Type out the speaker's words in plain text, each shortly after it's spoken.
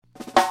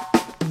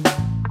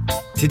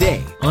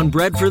Today on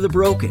Bread for the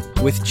Broken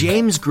with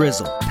James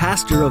Grizzle,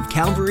 pastor of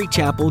Calvary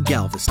Chapel,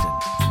 Galveston.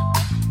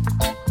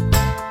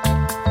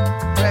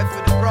 Bread for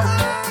the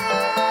broken.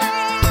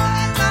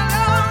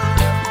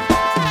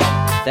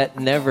 That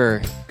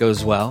never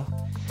goes well,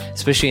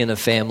 especially in a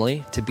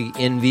family. To be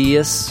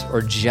envious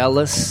or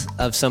jealous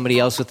of somebody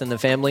else within the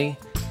family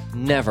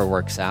never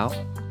works out.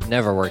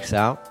 Never works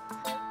out.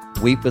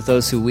 Weep with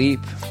those who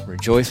weep.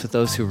 Rejoice with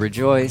those who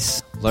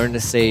rejoice. Learn to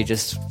stay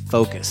just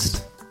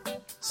focused.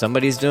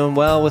 Somebody's doing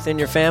well within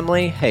your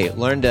family. Hey,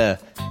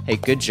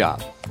 good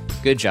job.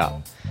 Good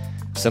job.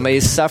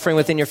 Somebody's suffering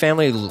within your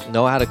family.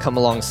 Know how to come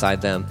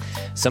alongside them.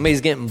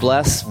 Somebody's getting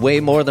blessed way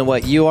more than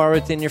what you are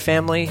within your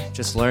family.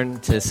 Just learn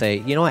to say,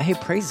 you know what? Hey,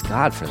 praise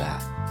God for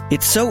that.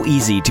 It's so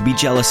easy to be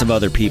jealous of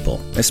other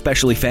people,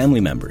 especially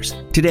family members.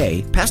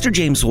 Today, Pastor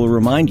James will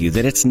remind you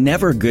that it's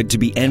never good to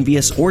be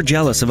envious or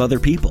jealous of other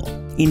people.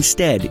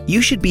 Instead,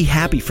 you should be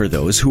happy for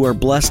those who are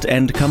blessed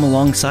and come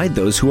alongside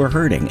those who are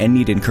hurting and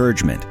need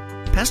encouragement.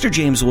 Pastor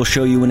James will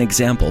show you an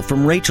example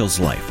from Rachel's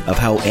life of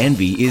how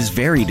envy is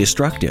very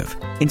destructive.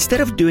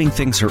 Instead of doing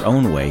things her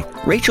own way,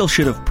 Rachel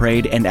should have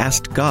prayed and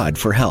asked God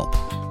for help.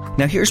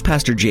 Now here's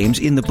Pastor James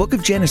in the book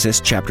of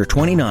Genesis, chapter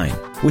 29,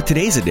 with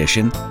today's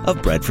edition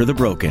of Bread for the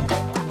Broken.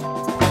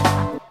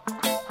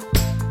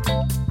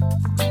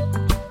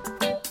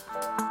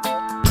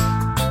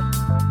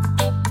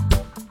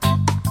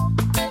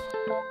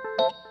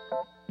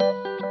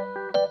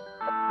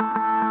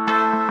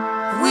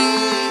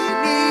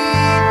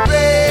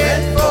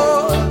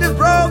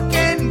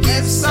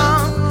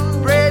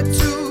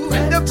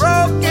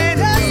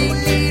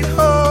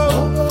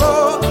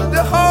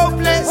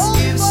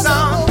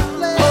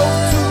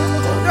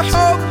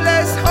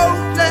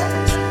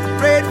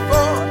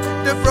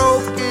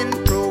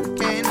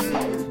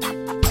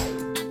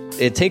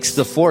 It takes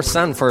the fourth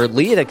son for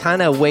Leah to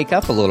kind of wake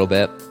up a little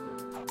bit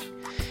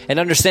and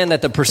understand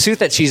that the pursuit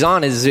that she's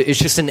on is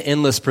just an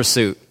endless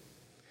pursuit.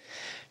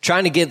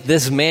 Trying to get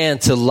this man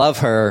to love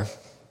her,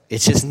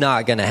 it's just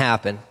not going to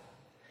happen.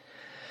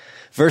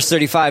 Verse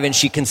 35, and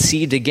she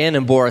conceived again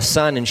and bore a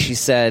son, and she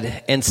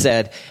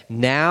said,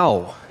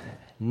 now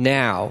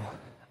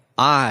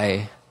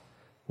I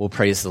will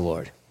praise the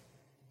Lord.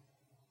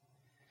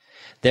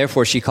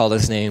 Therefore she called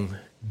his name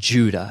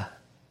Judah,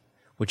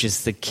 which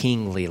is the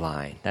kingly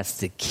line. That's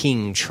the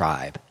king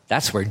tribe.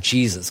 That's where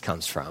Jesus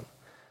comes from.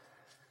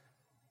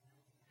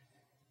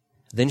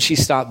 Then she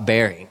stopped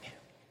bearing.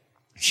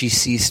 She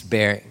ceased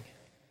bearing.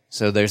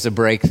 So there's a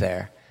break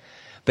there.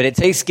 But it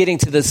takes getting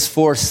to this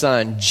fourth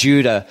son,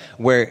 Judah,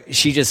 where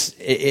she just,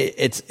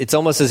 it's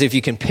almost as if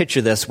you can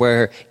picture this,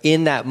 where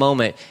in that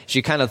moment,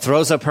 she kind of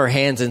throws up her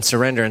hands in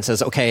surrender and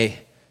says, okay,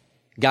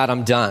 God,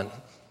 I'm done.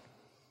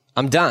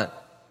 I'm done.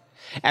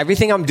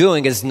 Everything I'm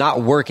doing is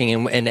not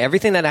working, and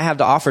everything that I have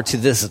to offer to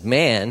this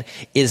man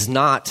is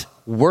not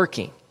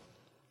working.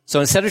 So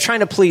instead of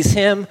trying to please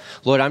him,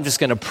 Lord, I'm just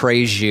going to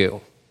praise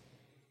you.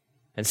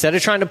 Instead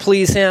of trying to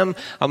please him,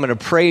 I'm going to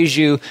praise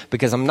you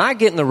because I'm not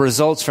getting the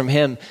results from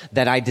him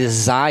that I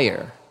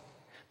desire.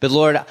 But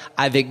Lord,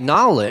 I've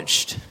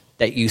acknowledged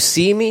that you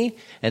see me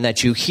and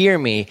that you hear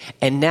me,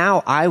 and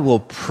now I will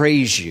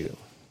praise you.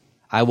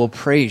 I will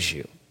praise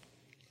you.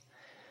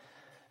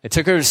 It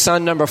took her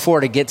son number 4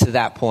 to get to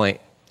that point.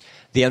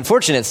 The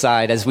unfortunate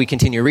side, as we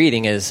continue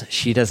reading, is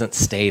she doesn't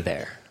stay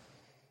there.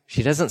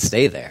 She doesn't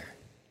stay there.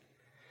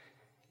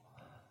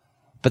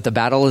 But the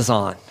battle is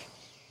on.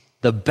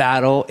 The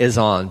battle is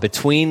on.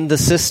 Between the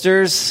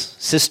sisters,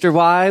 sister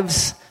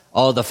wives,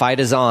 the fight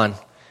is on.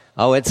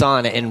 Oh, it's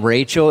on. And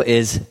Rachel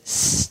is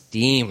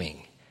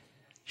steaming.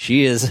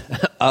 She is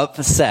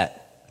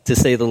upset, to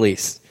say the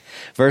least.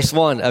 Verse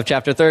 1 of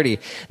chapter 30.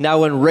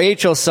 Now when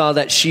Rachel saw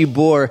that she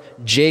bore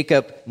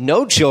Jacob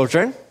no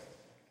children,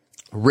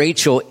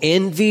 Rachel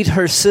envied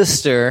her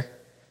sister.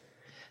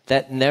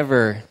 That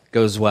never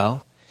goes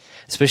well,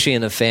 especially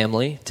in a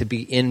family. To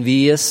be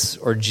envious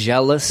or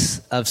jealous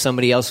of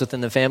somebody else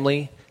within the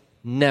family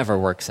never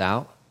works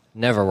out.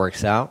 Never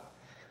works out.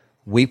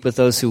 Weep with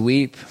those who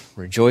weep.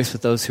 Rejoice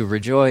with those who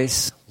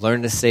rejoice.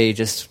 Learn to stay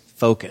just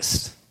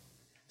focused.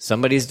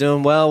 Somebody's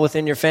doing well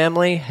within your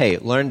family.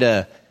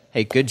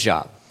 Hey, good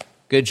job.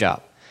 Good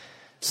job.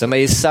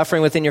 Somebody's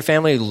suffering within your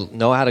family.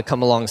 Know how to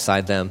come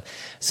alongside them.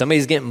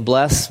 Somebody's getting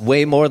blessed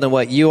way more than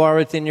what you are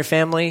within your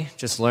family.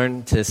 Just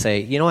learn to say,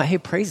 you know what? Hey,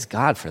 praise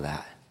God for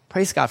that.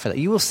 Praise God for that.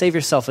 You will save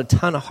yourself a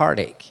ton of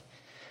heartache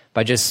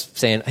by just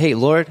saying, hey,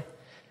 Lord,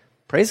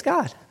 praise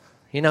God.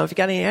 You know, if you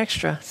got any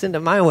extra, send it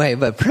my way.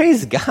 But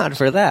praise God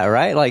for that,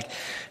 right? Like,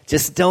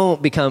 just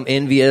don't become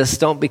envious.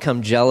 Don't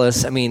become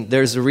jealous. I mean,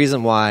 there's a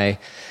reason why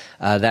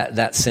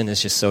that sin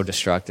is just so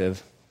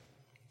destructive.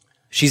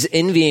 She's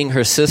envying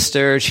her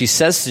sister. She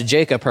says to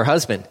Jacob, her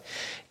husband,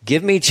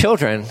 give me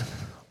children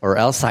or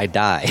else I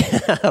die.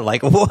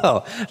 Like,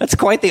 whoa, that's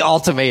quite the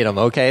ultimatum,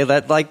 okay?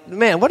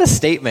 Man, what a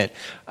statement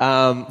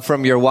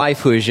from your wife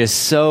who is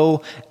just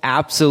so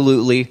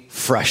absolutely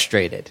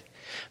frustrated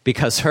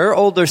because her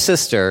older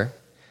sister,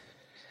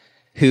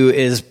 who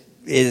is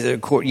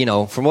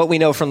from what we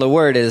know from the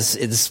word,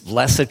 is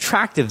less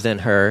attractive than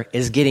her,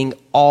 is getting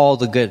all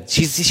the good.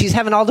 She's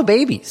having all the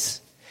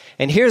babies.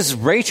 And here's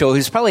Rachel,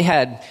 who's probably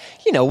had,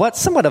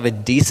 somewhat of a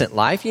decent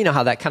life. You know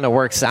how that kind of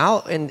works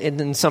out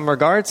in some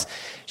regards.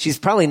 She's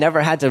probably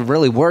never had to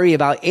really worry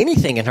about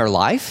anything in her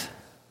life.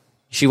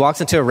 She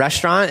walks into a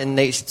restaurant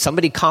and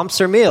somebody comps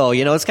her meal.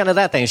 It's kind of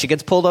that thing. She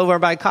gets pulled over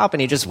by a cop and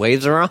he just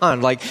waves her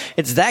on. Like,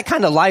 it's that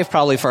kind of life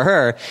probably for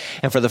her.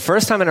 And for the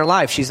first time in her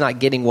life, she's not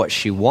getting what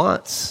she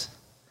wants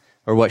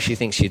or what she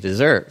thinks she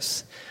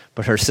deserves.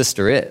 But her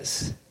sister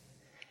is.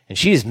 And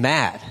she's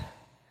mad.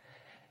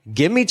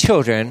 Give me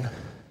children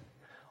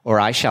or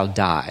I shall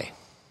die.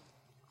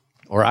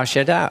 Or I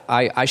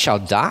shall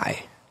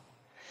die.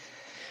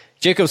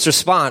 Jacob's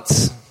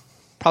response,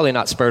 probably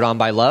not spurred on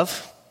by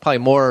love. Probably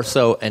more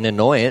so an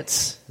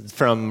annoyance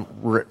from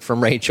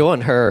Rachel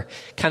and her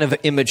kind of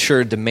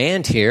immature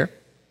demand here.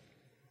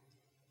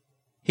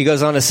 He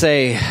goes on to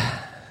say,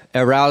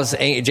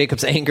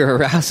 Jacob's anger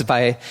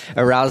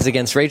aroused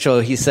against Rachel.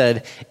 He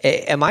said,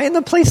 am I in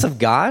the place of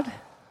God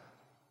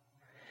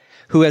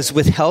who has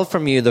withheld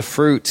from you the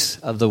fruit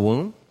of the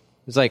womb?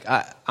 He's like,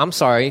 I'm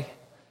sorry.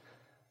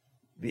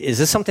 Is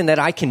this something that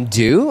I can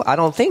do? I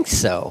don't think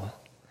so.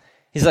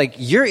 He's like,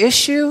 your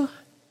issue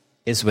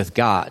is with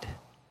God.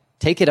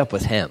 Take it up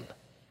with him.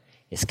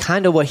 It's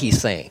kind of what he's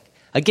saying.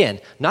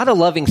 Again, not a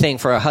loving thing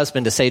for a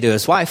husband to say to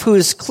his wife, who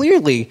is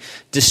clearly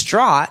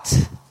distraught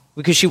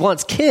because she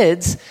wants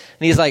kids. And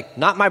he's like,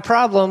 not my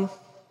problem.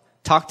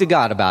 Talk to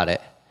God about it.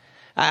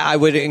 I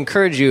would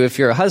encourage you, if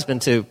you're a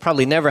husband, to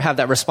probably never have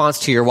that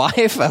response to your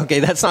wife. Okay,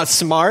 that's not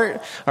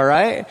smart. All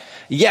right.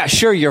 Yeah,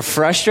 sure, you're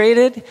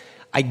frustrated.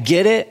 I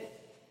get it.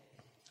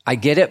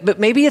 But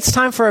maybe it's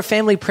time for a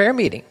family prayer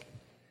meeting.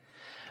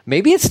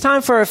 Maybe it's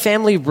time for a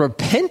family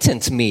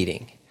repentance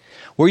meeting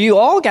where you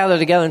all gather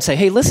together and say,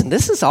 hey, listen,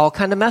 this is all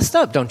kind of messed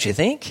up, don't you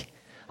think?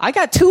 I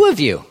got 2 of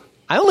you.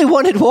 I only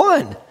wanted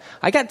 1.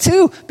 I got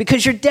 2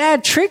 because your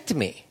dad tricked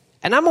me.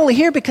 And I'm only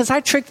here because I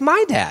tricked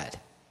my dad.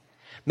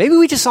 Maybe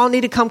we just all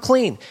need to come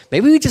clean.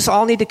 Maybe we just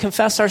all need to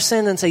confess our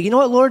sin and say, you know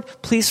what, Lord,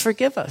 please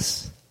forgive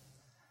us.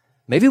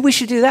 Maybe we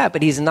should do that,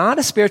 but he's not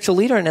a spiritual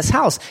leader in his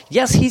house.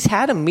 Yes, he's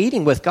had a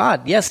meeting with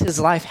God. Yes, his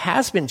life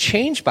has been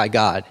changed by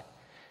God.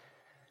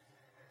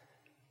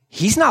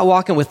 He's not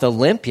walking with a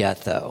limp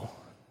yet, though.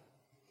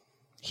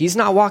 He's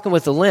not walking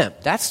with a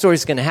limp. That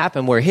story's going to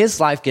happen where his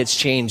life gets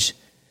changed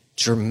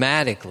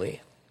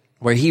dramatically,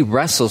 where he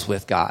wrestles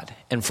with God.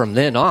 And from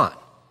then on,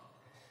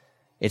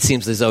 it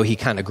seems as though he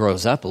kind of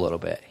grows up a little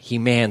bit. He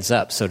mans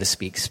up, so to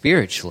speak,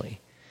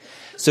 spiritually.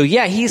 So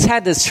yeah, he's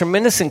had this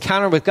tremendous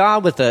encounter with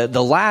God with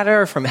the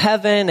ladder from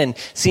heaven and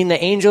seen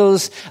the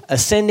angels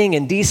ascending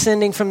and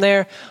descending from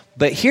there.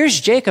 But here's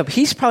Jacob.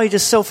 He's probably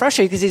just so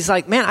frustrated because he's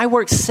like, man, I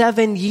worked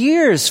 7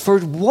 years for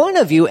one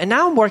of you, and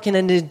now I'm working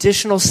an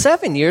additional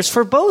 7 years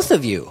for both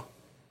of you.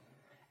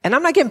 And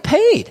I'm not getting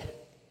paid.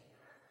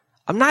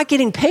 I'm not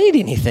getting paid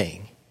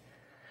anything.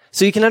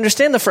 So you can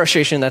understand the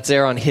frustration that's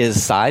there on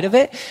his side of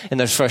it, and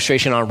there's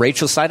frustration on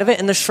Rachel's side of it,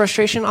 and there's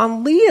frustration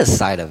on Leah's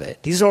side of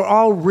it. These are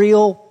all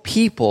real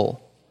people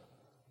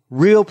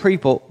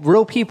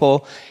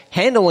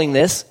handling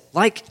this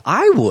like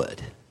I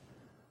would.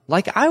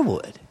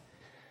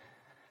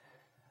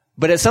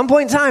 But at some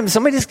point in time,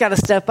 somebody's got to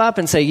step up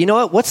and say, you know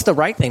what? What's the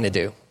right thing to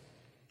do?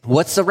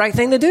 What's the right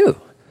thing to do?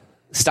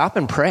 Stop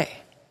and pray.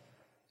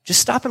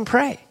 Just stop and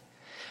pray.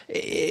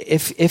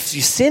 If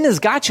your sin has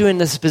got you in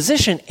this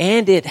position,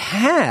 and it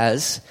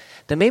has,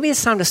 then maybe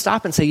it's time to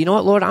stop and say, you know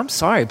what, Lord, I'm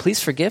sorry.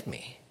 Please forgive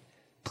me.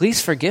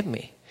 Please forgive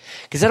me.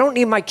 Because I don't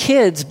need my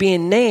kids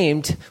being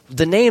named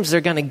the names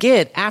they're going to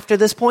get after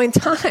this point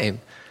in time.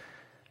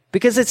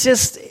 Because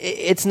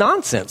it's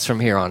nonsense from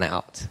here on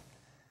out.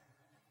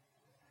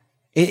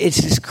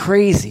 It's just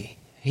crazy.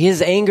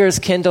 His anger is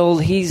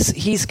kindled.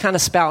 He's kind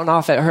of spouting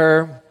off at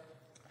her.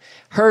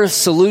 Her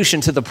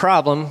solution to the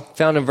problem,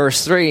 found in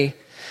verse 3.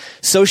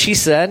 So she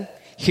said,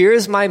 here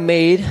is my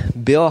maid,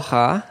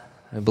 Bilhah,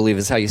 I believe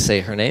is how you say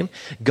her name.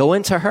 Go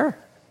into her.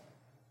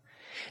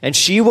 And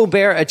she will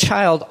bear a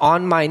child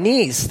on my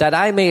knees, that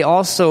I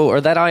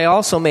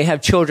also may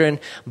have children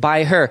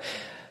by her.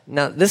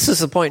 Now, this is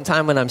the point in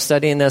time when I'm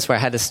studying this where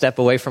I had to step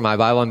away from my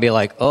Bible and be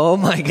like, oh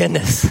my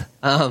goodness,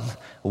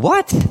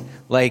 what?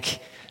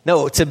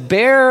 No, to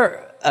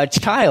bear a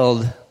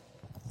child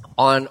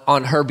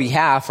on her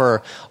behalf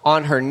or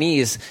on her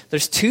knees,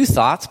 there's 2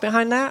 thoughts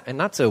behind that, and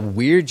not to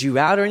weird you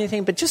out or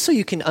anything, but just so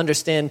you can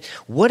understand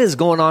what is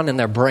going on in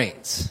their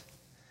brains.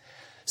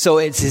 So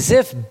it's as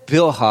if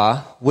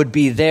Bilhah would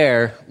be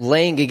there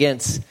laying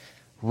against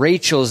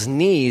Rachel's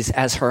knees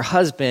as her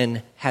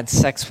husband had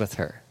sex with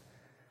her.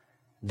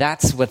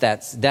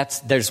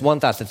 There's one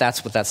thought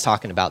that's what that's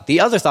talking about. The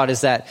other thought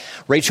is that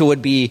Rachel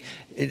would be,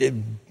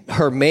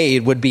 her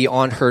maid would be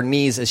on her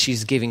knees as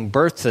she's giving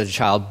birth to the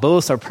child.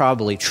 Both are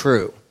probably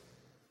true.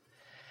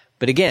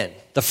 But again,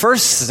 the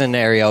first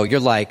scenario, you're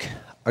like,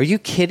 are you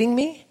kidding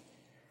me?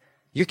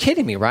 You're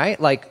kidding me, right?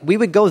 Like, we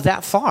would go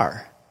that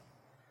far.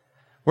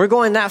 We're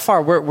going that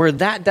far. We're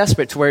that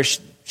desperate to where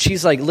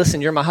she's like,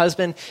 listen, you're my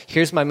husband.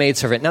 Here's my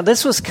maidservant. Now,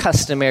 this was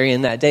customary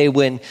in that day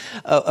when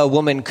a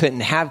woman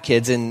couldn't have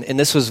kids. And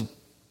this was,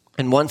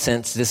 in one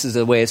sense, this is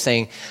a way of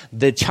saying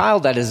the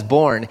child that is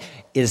born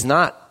is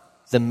not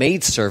the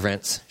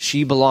maidservant's.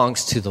 She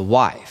belongs to the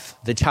wife.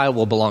 The child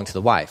will belong to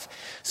the wife.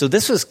 So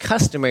this was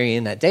customary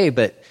in that day,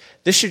 but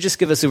this should just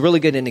give us a really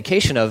good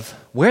indication of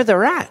where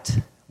they're at,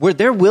 where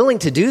they're willing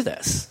to do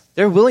this.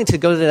 They're willing to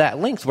go to that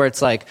length where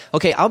it's like,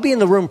 okay, I'll be in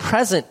the room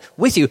present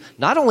with you.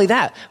 Not only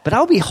that, but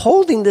I'll be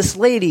holding this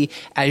lady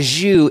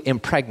as you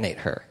impregnate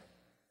her.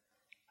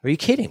 Are you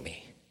kidding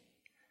me?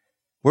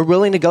 We're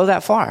willing to go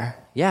that far.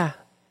 Yeah,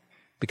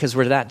 because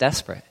we're that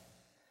desperate.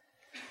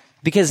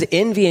 Because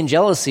envy and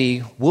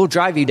jealousy will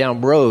drive you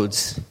down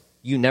roads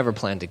you never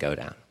planned to go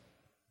down.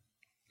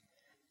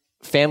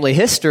 Family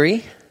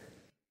history.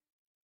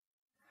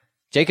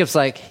 Jacob's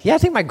like, yeah, I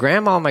think my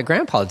grandma and my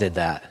grandpa did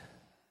that.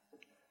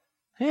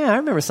 Yeah, I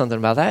remember something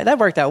about that. That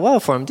worked out well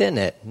for him, didn't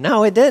it?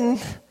 No, it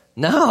didn't.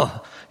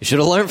 No, you should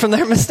have learned from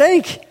their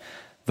mistake.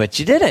 But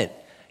you didn't.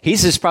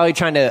 He's just probably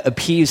trying to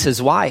appease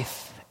his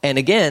wife. And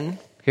again,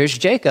 here's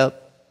Jacob.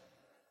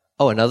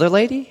 Oh, another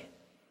lady?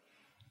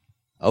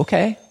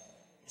 Okay.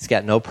 He's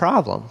got no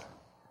problem.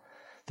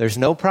 There's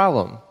no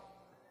problem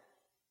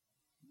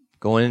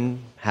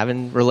going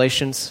having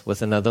relations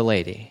with another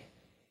lady.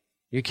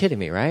 You're kidding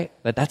me, right?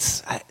 But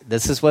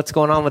this is what's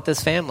going on with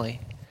this family.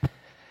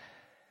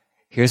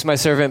 Here's my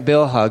servant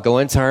Bilhah, go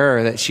into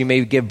her that she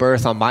may give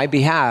birth on my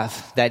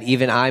behalf, that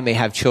even I may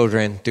have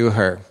children through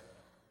her.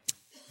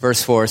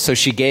 Verse 4, so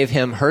she gave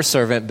him her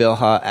servant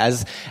Bilhah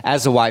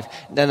as a wife.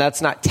 Then that's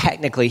not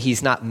technically,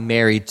 he's not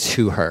married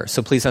to her.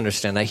 So please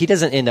understand that. He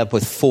doesn't end up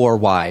with 4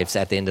 wives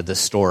at the end of the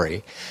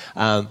story.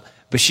 But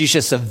she's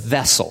just a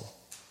vessel.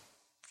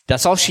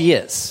 That's all she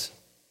is.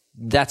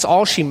 That's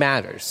all she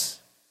matters.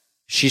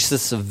 She's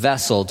just a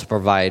vessel to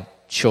provide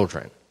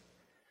children.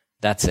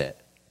 That's it.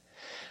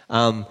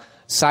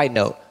 Side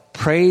note,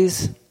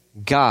 praise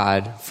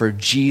God for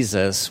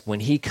Jesus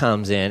when he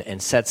comes in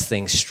and sets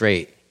things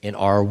straight in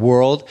our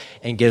world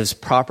and gives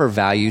proper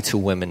value to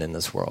women in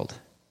this world.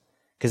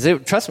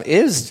 Because trust me,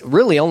 it is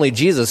really only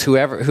Jesus who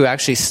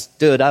actually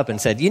stood up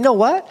and said, you know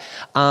what?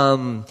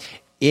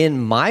 In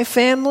my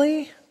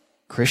family,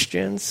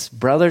 Christians,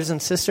 brothers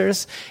and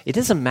sisters, it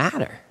doesn't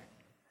matter.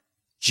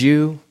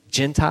 Jew,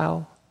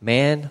 Gentile,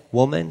 man,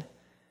 woman,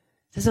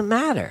 it doesn't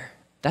matter.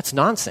 That's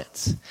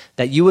nonsense.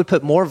 That you would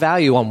put more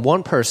value on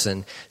one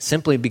person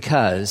simply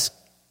because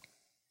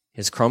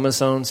his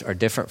chromosomes are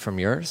different from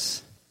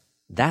yours,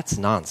 that's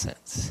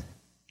nonsense.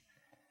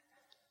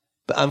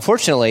 But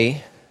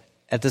unfortunately,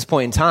 at this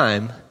point in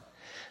time,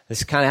 this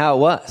is kind of how it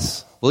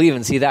was. We'll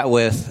even see that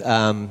with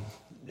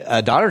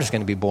a daughter is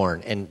going to be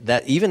born, and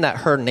that even that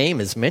her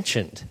name is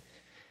mentioned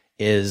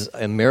is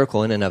a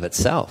miracle in and of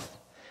itself,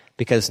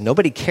 because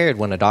nobody cared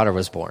when a daughter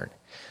was born.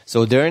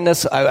 So during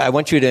this, I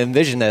want you to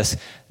envision this.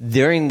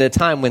 During the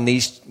time when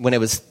it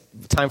was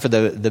time for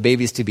the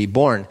babies to be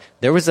born,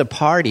 there was a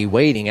party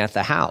waiting at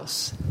the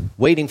house,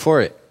 waiting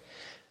for it.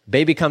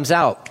 Baby comes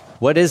out.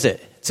 What is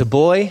it? It's a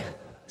boy.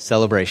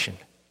 Celebration.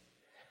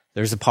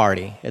 There's a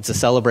party. It's a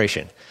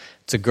celebration.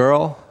 It's a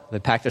girl. They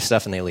pack their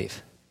stuff and they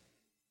leave.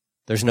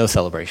 There's no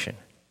celebration.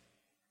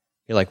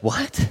 You're like,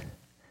 what?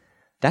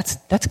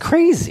 That's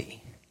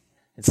crazy.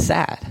 It's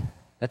sad.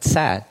 That's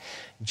sad.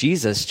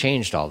 Jesus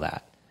changed all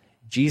that.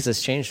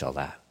 Jesus changed all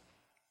that.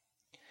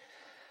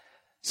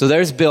 So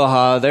there's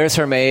Bilhah, there's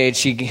her maid.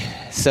 She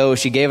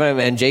gave him,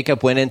 and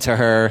Jacob went into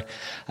her.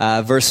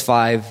 Verse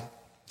 5,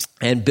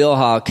 and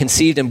Bilhah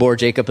conceived and bore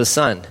Jacob a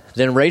son.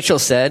 Then Rachel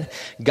said,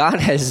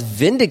 God has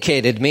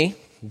vindicated me.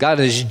 God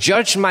has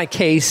judged my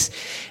case,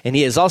 and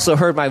he has also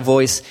heard my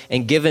voice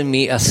and given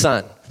me a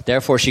son.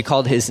 Therefore she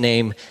called his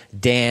name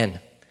Dan.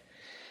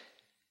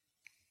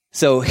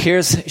 So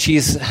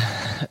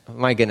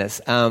my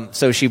goodness.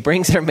 So she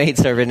brings her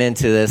maidservant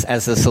into this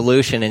as a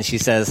solution, and she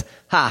says,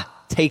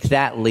 take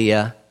that,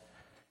 Leah,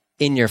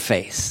 in your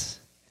face.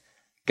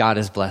 God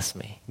has blessed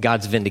me.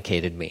 God's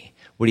vindicated me.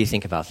 What do you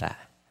think about that?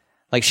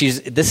 Like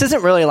this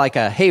isn't really like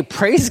hey,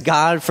 praise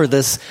God for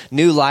this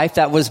new life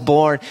that was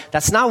born.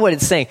 That's not what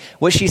it's saying.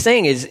 What she's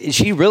saying is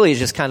she really is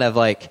just kind of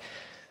like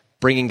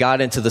bringing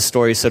God into the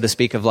story, so to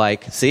speak, of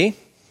like, see,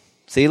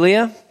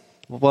 Leah,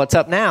 what's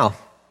up now?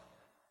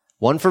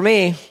 One for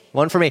me.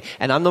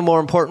 And I'm the more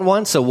important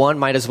one, so one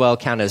might as well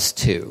count as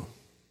 2.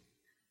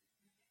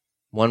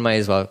 One might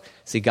as well.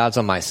 See, God's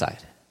on my side.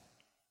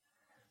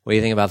 What do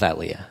you think about that,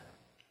 Leah?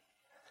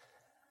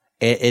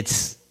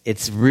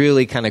 It's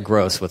really kind of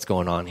gross what's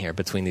going on here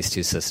between these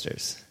two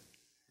sisters.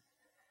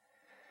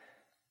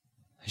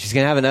 She's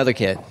going to have another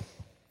kid.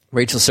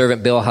 Rachel's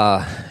servant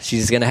Bilhah.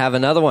 She's going to have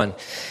another one.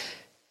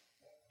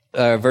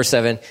 Verse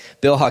 7,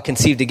 Bilhah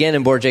conceived again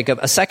and bore Jacob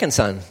a second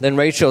son. Then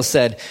Rachel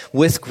said,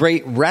 with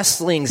great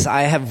wrestlings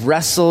I have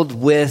wrestled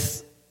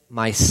with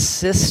my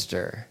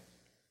sister,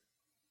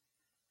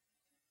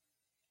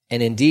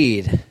 and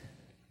indeed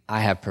I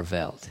have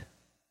prevailed.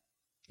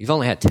 You've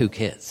only had 2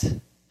 kids,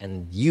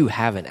 and you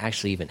haven't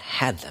actually even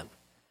had them.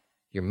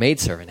 Your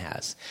maidservant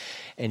has.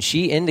 And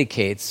she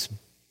indicates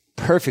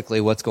perfectly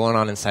what's going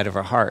on inside of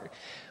her heart.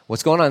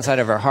 What's going on inside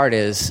of her heart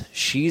is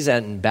she's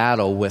in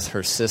battle with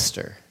her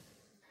sister,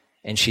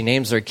 and she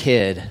names her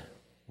kid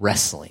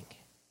Wrestling.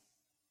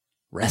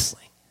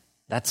 Wrestling.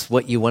 That's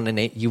what you want to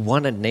name. You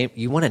want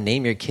to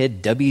name your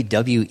kid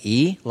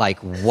WWE? Like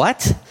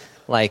what?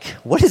 Like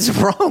what is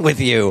wrong with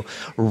you?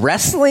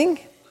 Wrestling?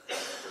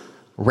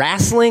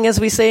 Wrestling, as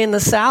we say in the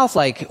South?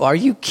 Like, are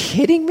you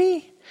kidding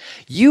me?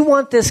 You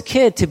want this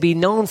kid to be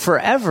known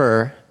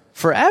forever.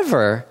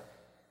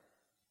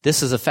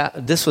 This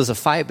was a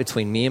fight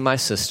between me and my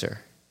sister.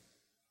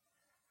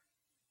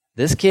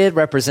 This kid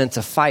represents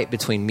a fight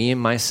between me and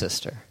my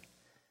sister.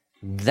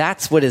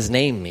 That's what his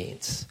name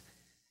means.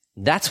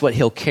 That's what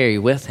he'll carry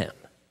with him.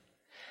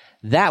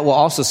 That will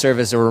also serve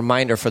as a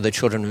reminder for the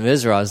children of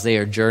Israel as they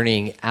are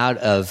journeying out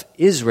of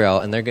Israel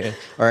and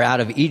out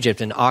of Egypt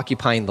and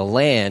occupying the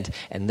land,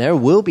 and there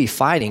will be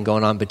fighting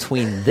going on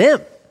between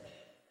them.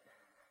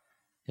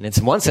 And it's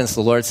in one sense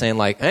the Lord saying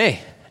like, hey,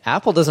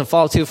 apple doesn't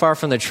fall too far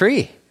from the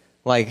tree.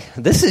 Like,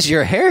 this is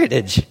your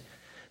heritage.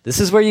 This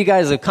is where you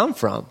guys have come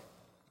from.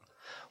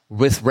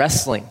 With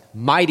wrestling,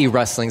 mighty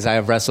wrestlings I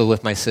have wrestled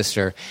with my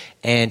sister,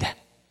 and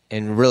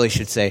really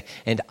should say,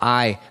 and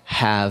I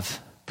have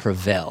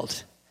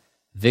prevailed.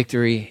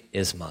 Victory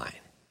is mine.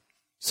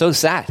 So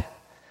sad.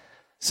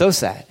 So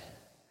sad.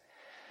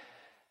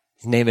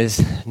 His name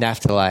is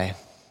Naphtali,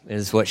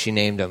 is what she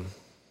named him.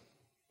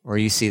 Or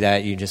you see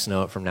that, you just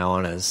know it from now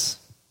on as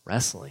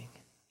wrestling.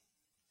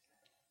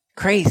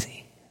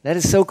 Crazy. That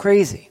is so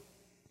crazy.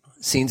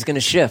 Scene's going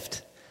to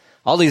shift.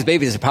 All these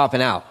babies are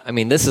popping out. I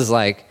mean, this is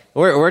like,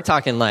 we're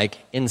talking like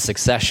in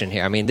succession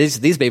here. I mean,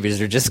 these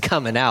babies are just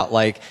coming out.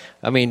 Like,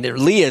 I mean,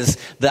 the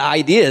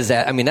idea is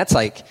that, I mean, that's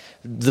like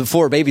the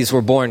 4 babies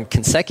were born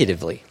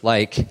consecutively.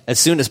 Like, as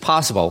soon as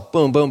possible.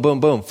 Boom, boom, boom,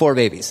 boom, 4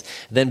 babies.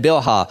 Then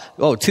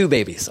Bilhah, 2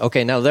 babies.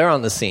 Okay, now they're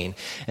on the scene.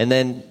 And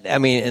then, I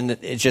mean, and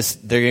it's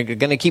just, they're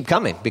going to keep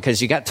coming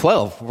because you got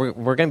 12.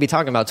 We're going to be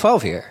talking about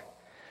 12 here.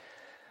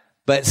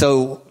 But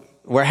so,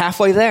 we're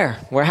halfway there.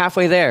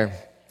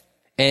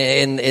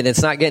 And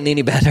it's not getting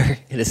any better.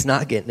 It is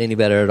not getting any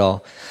better at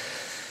all.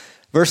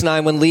 Verse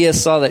 9, when Leah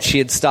saw that she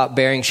had stopped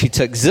bearing, she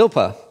took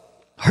Zilpah,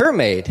 her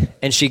maid,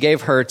 and she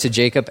gave her to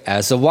Jacob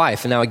as a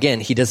wife. And now again,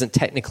 he doesn't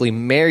technically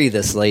marry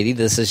this lady.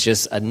 This is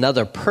just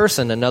another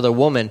person, another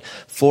woman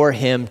for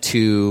him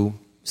to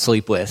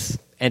sleep with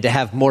and to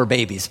have more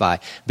babies by.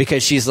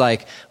 Because she's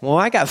like, well,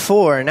 I got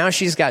 4 and now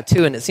she's got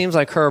 2 and it seems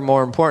like her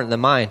more important than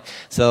mine.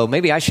 So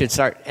maybe I should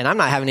start, and I'm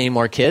not having any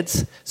more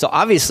kids. So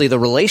obviously the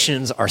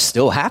relations are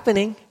still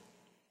happening.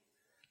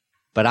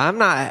 But I'm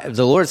not,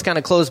 the Lord's kind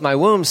of closed my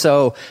womb,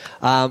 so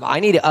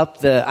I need to up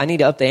the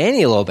ante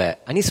a little bit.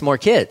 I need some more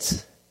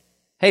kids.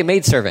 Hey,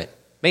 maid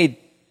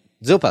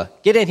Zilpah,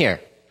 get in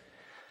here.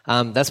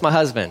 That's my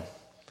husband.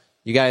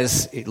 You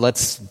guys,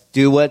 let's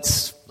do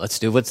what's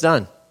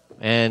done.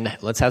 And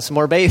let's have some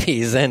more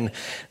babies. And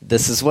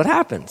this is what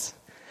happens.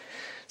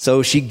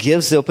 So she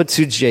gives Zilpah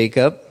to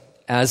Jacob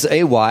as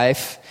a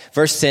wife.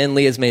 Verse 10,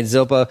 Leah's maid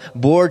Zilpah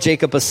bore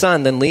Jacob a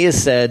son. Then Leah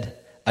said,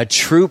 a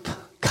troop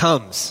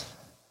comes.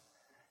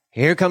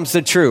 Here comes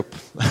the troop,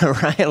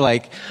 right?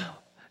 Like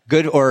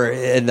good, or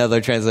another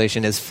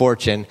translation is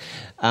fortune.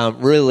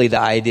 Really the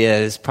idea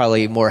is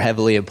probably more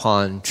heavily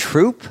upon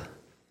troop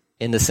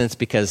in the sense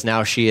because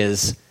now she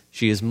is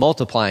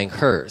multiplying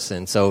hers.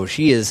 And so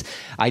she is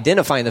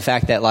identifying the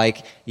fact that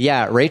like,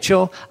 yeah,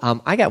 Rachel,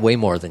 I got way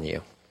more than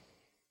you.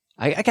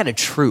 I got a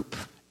troop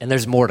and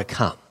there's more to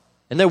come.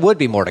 And there would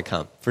be more to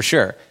come for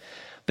sure.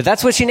 But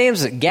that's what she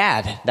names it.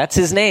 Gad. That's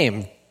his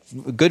name.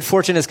 Good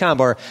fortune has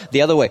come, or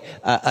the other way,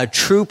 a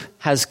troop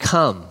has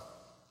come.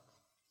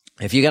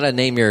 If you got to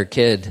name your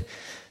kid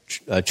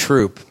a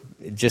troop,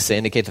 just to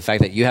indicate the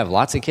fact that you have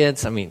lots of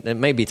kids, I mean, it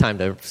may be time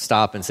to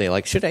stop and say,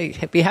 like, should I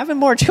be having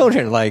more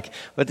children? Like,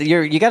 but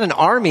you got an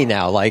army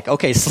now. Like,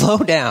 okay, slow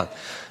down.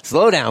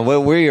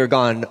 We are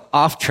gone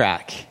off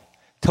track,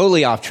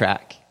 totally off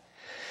track.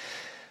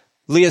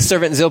 Leah's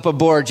servant Zilpah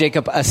bore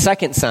Jacob a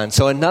second son,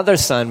 so another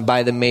son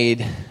by the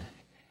maid.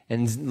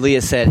 And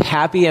Leah said,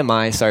 happy am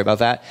I, sorry about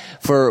that,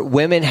 for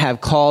women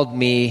have called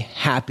me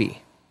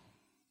happy.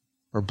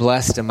 Or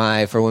blessed am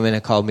I, for women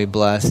have called me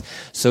blessed.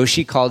 So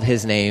she called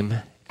his name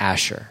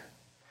Asher.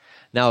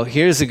 Now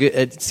here's a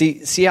good,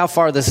 see how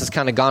far this has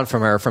kind of gone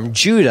from her. From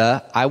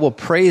Judah, I will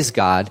praise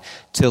God,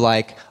 to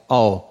like,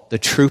 oh, the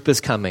troop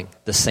is coming.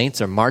 The saints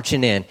are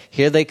marching in.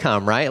 Here they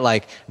come, right?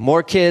 Like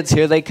more kids,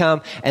 here they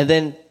come. And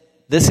then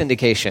this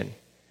indication,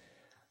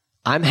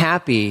 I'm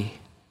happy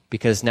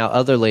because now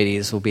other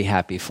ladies will be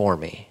happy for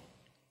me.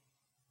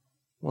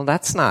 Well,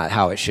 that's not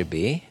how it should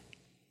be.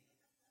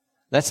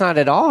 That's not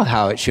at all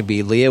how it should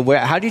be, Leah.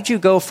 How did you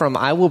go from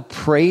I will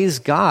praise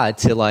God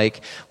to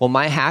like, well,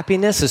 my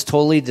happiness is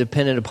totally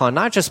dependent upon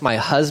not just my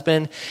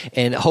husband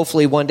and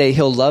hopefully one day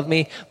he'll love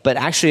me, but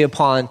actually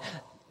upon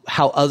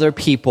how other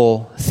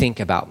people think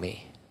about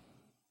me.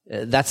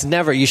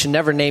 You should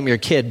never name your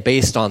kid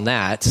based on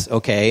that,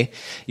 okay?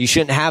 You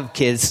shouldn't have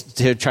kids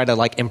to try to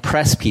like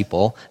impress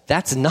people.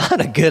 That's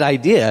not a good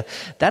idea.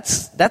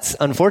 That's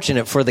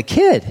unfortunate for the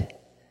kid.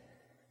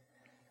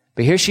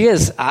 But here she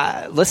is.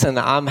 Listen,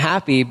 I'm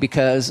happy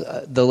because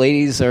the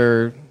ladies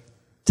are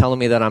telling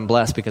me that I'm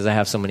blessed because I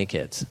have so many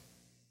kids.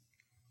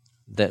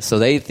 So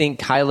they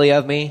think highly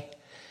of me,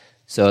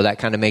 so that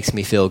kind of makes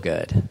me feel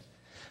good.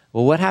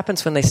 Well, what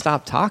happens when they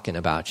stop talking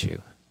about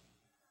you?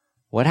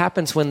 What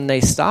happens when they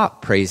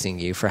stop praising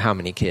you for how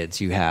many kids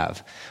you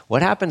have?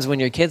 What happens when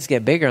your kids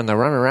get bigger and they're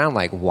running around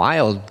like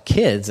wild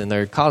kids and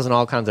they're causing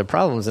all kinds of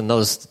problems, and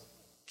those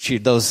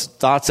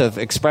thoughts of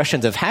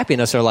expressions of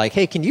happiness are like,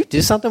 hey, can you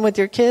do something with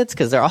your kids?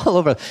 Because they're all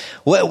over.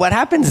 What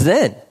happens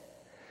then?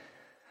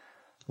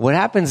 What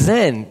happens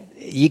then?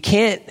 You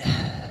can't,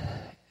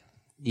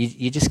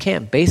 you just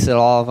can't base it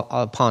all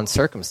upon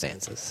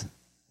circumstances.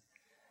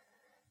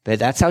 But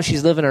that's how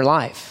she's living her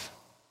life.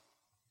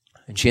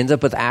 And she ends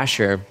up with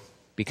Asher.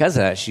 Because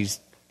of that,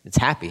 it's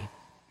happy.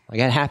 I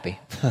got happy.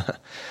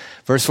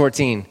 Verse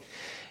 14,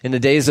 in the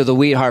days of the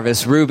wheat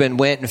harvest, Reuben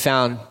went and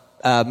found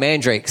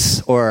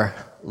mandrakes, or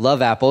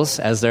love apples,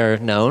 as they're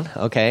known,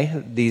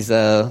 okay? These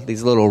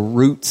little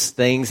roots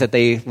things that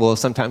they will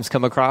sometimes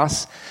come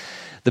across.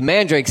 The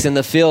mandrakes in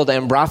the field,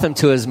 and brought them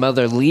to his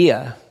mother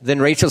Leah. Then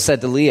Rachel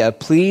said to Leah,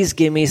 please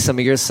give me some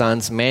of your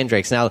son's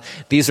mandrakes. Now,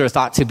 these are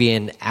thought to be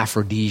an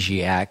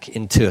aphrodisiac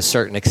to a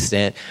certain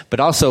extent, but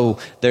also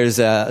there's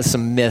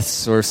some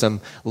myths or some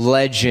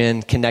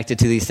legend connected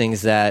to these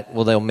things that,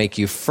 well, they'll make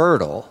you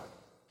fertile.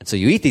 And so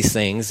you eat these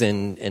things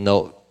and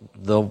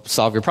they'll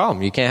solve your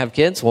problem. You can't have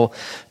kids? Well,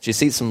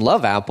 just eat some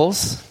love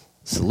apples.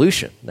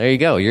 Solution. There you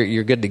go.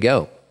 You're good to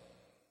go.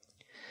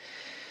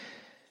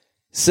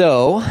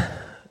 So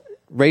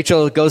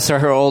Rachel goes to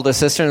her older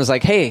sister and is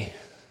like, hey,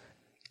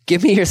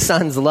 give me your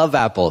son's love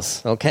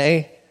apples,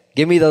 okay?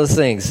 Give me those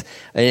things.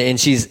 And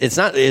it's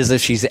not as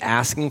if she's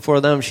asking for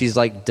them. She's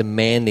like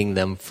demanding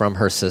them from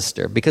her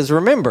sister. Because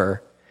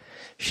remember,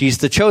 she's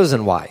the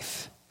chosen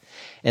wife.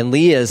 And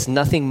Leah is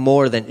nothing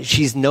more than,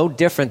 she's no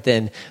different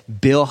than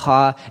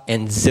Bilhah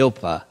and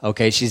Zilpah,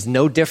 okay? She's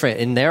no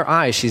different. In their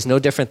eyes, she's no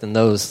different than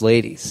those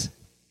ladies.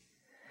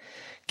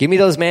 Give me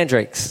those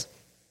mandrakes.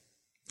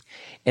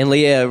 And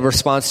Leah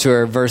responds to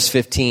her, verse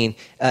 15,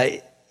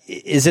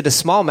 is it a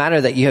small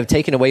matter that you have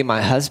taken away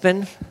my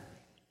husband?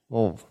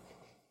 Well,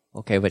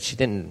 okay, but she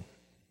didn't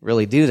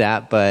really do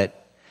that. But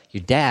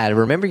your dad,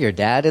 remember your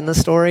dad in the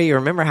story? You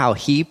remember how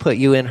he put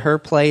you in her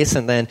place,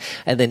 and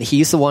then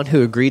he's the one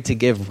who agreed to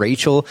give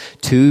Rachel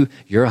to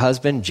your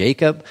husband,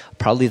 Jacob,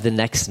 probably the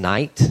next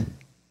night?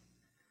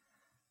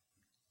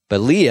 But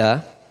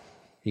Leah,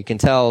 you can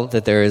tell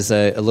that there is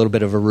a little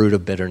bit of a root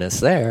of bitterness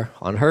there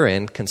on her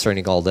end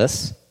concerning all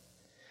this.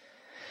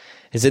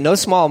 Is it no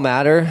small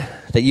matter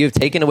that you have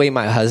taken away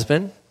my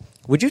husband?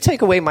 Would you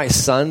take away my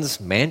son's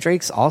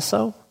mandrakes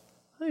also?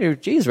 Oh,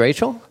 geez,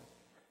 Rachel,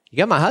 you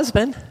got my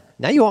husband.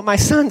 Now you want my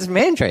son's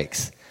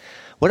mandrakes.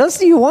 What else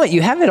do you want?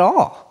 You have it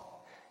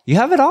all. You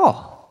have it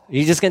all.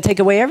 You're just going to take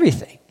away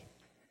everything.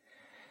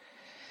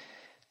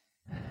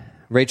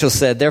 Rachel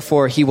said,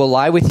 therefore, he will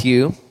lie with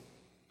you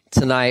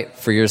tonight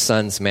for your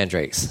son's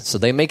mandrakes. So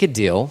they make a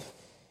deal.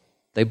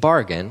 They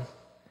bargain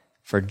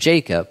for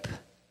Jacob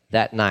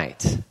that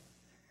night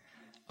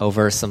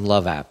over some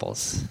love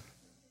apples.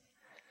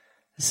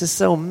 This is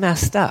so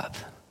messed up.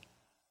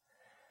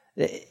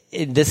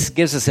 This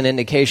gives us an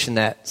indication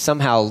that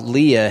somehow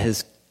Leah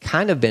has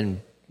kind of been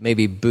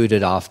maybe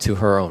booted off to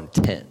her own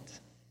tent.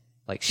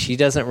 Like she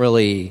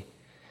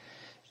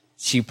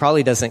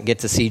probably doesn't get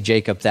to see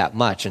Jacob that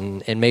much,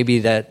 and maybe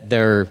that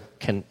their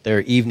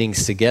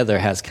evenings together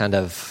has kind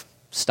of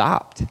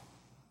stopped.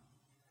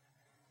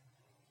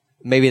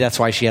 Maybe that's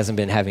why she hasn't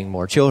been having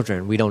more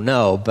children. We don't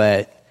know,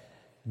 but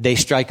they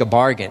strike a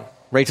bargain.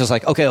 Rachel's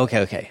like,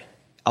 okay.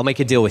 I'll make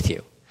a deal with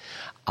you.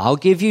 I'll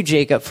give you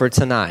Jacob for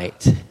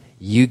tonight.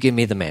 You give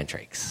me the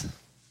mandrakes.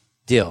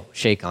 Deal.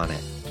 Shake on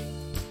it.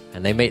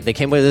 And they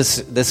came with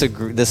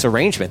this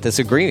arrangement, this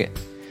agreement.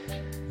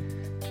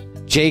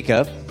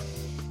 Jacob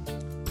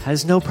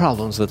has no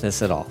problems with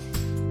this at all.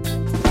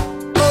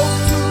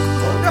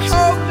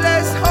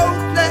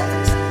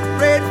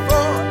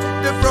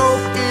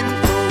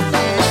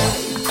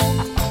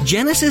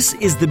 Genesis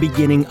is the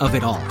beginning of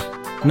it all.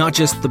 Not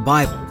just the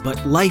Bible,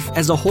 but life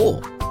as a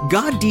whole.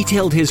 God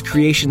detailed his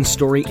creation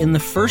story in the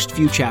first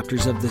few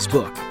chapters of this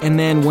book, and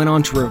then went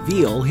on to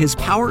reveal his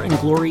power and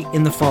glory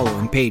in the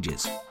following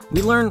pages.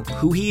 We learn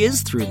who he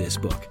is through this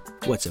book,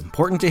 what's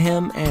important to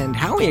him, and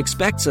how he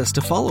expects us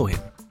to follow him.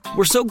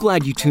 We're so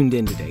glad you tuned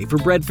in today for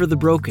Bread for the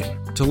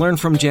Broken, to learn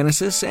from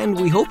Genesis, and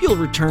we hope you'll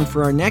return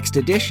for our next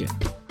edition.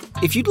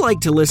 If you'd like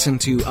to listen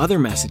to other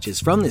messages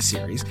from this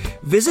series,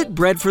 visit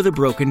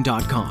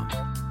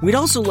breadforthebroken.com. We'd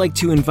also like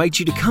to invite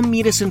you to come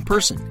meet us in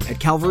person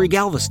at Calvary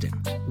Galveston.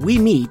 We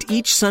meet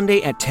each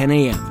Sunday at 10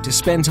 a.m. to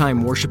spend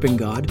time worshiping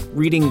God,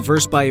 reading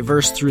verse by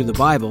verse through the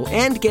Bible,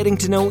 and getting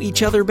to know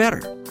each other better.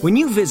 When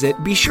you visit,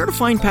 be sure to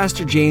find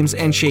Pastor James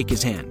and shake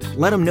his hand.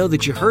 Let him know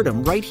that you heard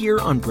him right here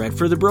on Bread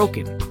for the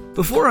Broken.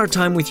 Before our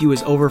time with you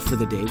is over for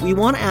the day, we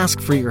want to ask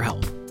for your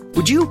help.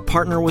 Would you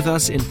partner with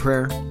us in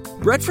prayer?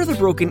 Bread for the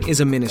Broken is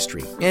a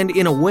ministry, and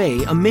in a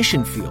way, a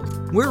mission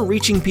field. We're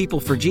reaching people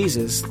for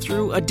Jesus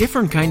through a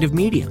different kind of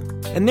medium,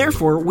 and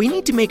therefore, we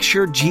need to make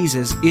sure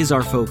Jesus is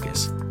our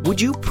focus. Would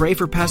you pray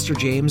for Pastor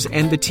James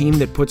and the team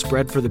that puts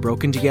Bread for the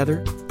Broken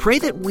together? Pray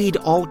that we'd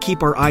all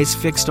keep our eyes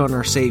fixed on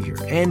our Savior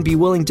and be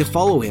willing to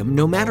follow Him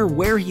no matter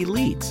where He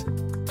leads.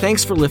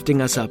 Thanks for lifting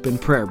us up in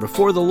prayer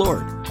before the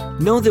Lord.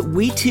 Know that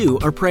we too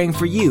are praying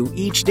for you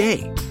each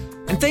day.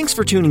 And thanks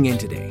for tuning in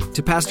today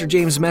to Pastor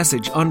James'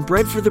 message on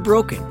Bread for the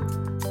Broken.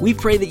 We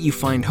pray that you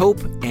find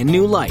hope and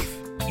new life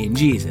in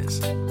Jesus.